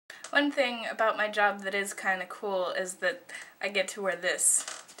One thing about my job that is kind of cool is that I get to wear this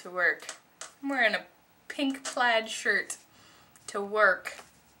to work. I'm wearing a pink plaid shirt to work.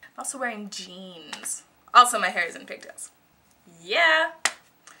 I'm also wearing jeans. Also, my hair is in pigtails. Yeah!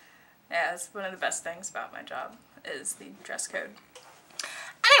 Yeah, that's one of the best things about my job, is the dress code.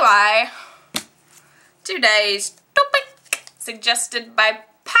 Anyway, today's topic suggested by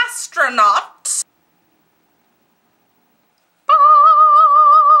Pastronaut.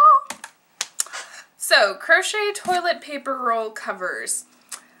 So, crochet toilet paper roll covers.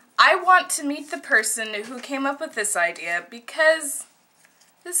 I want to meet the person who came up with this idea because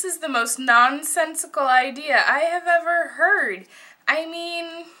this is the most nonsensical idea I have ever heard. I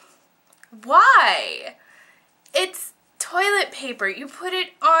mean, why? It's toilet paper. You put it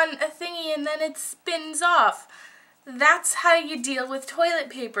on a thingy and then it spins off. That's how you deal with toilet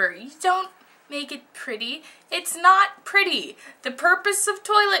paper. You don't make it pretty. It's not pretty. The purpose of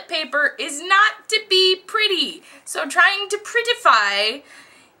toilet paper is not to be pretty. So trying to prettify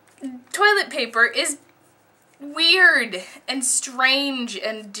toilet paper is weird and strange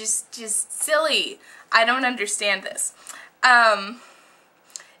and just silly. I don't understand this. I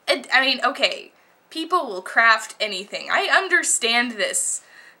mean, okay, people will craft anything. I understand this.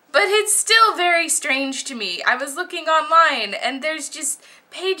 But it's still very strange to me. I was looking online and there's just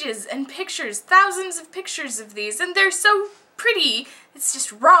pages and pictures, thousands of pictures of these, and they're so pretty, it's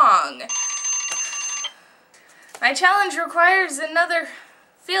just wrong. My challenge requires another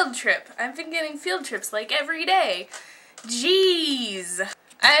field trip. I've been getting field trips like every day. Jeez.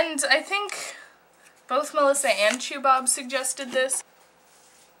 And I think both Melissa and Chubob suggested this.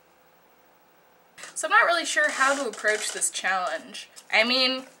 So I'm not really sure how to approach this challenge. I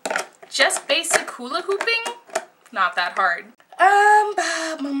mean, just basic hula hooping? Not that hard. I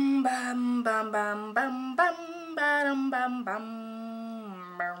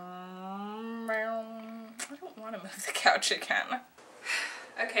don't want to move the couch again.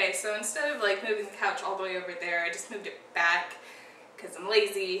 Okay, so instead of like moving the couch all the way over there, I just moved it back because I'm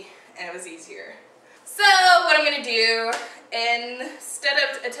lazy and it was easier. So what I'm going to do, instead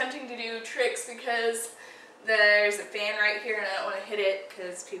of attempting to do tricks because there's a fan right here and I don't want to hit it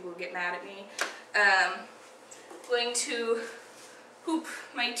because people will get mad at me, I'm going to hoop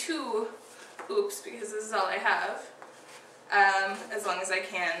my 2 hoops because this is all I have, as long as I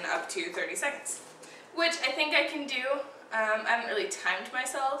can, up to 30 seconds. Which I think I can do. I haven't really timed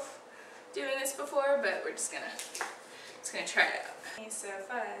myself doing this before, but we're just gonna try it out. Okay, so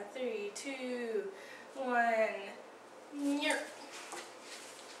 5, 3, 2, 1, yeah.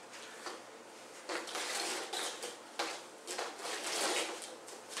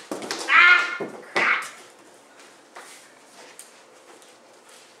 Ah! Crap!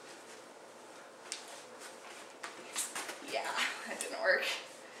 Yeah, that didn't work.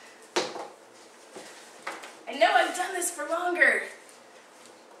 I know I've done this for longer.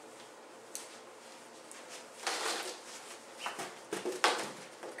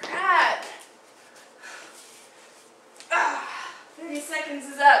 Crap. 30 seconds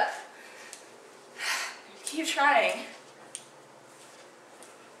is up. Keep trying.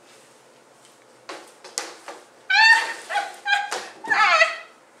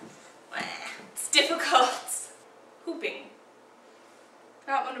 It's difficult. Hooping.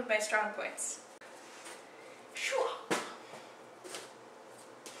 Not one of my strong points.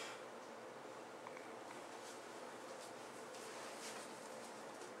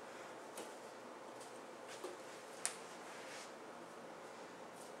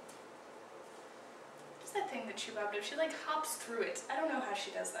 That thing that Chubob does, she like hops through it. I don't know how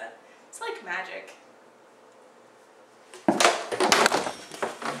she does that. It's like magic.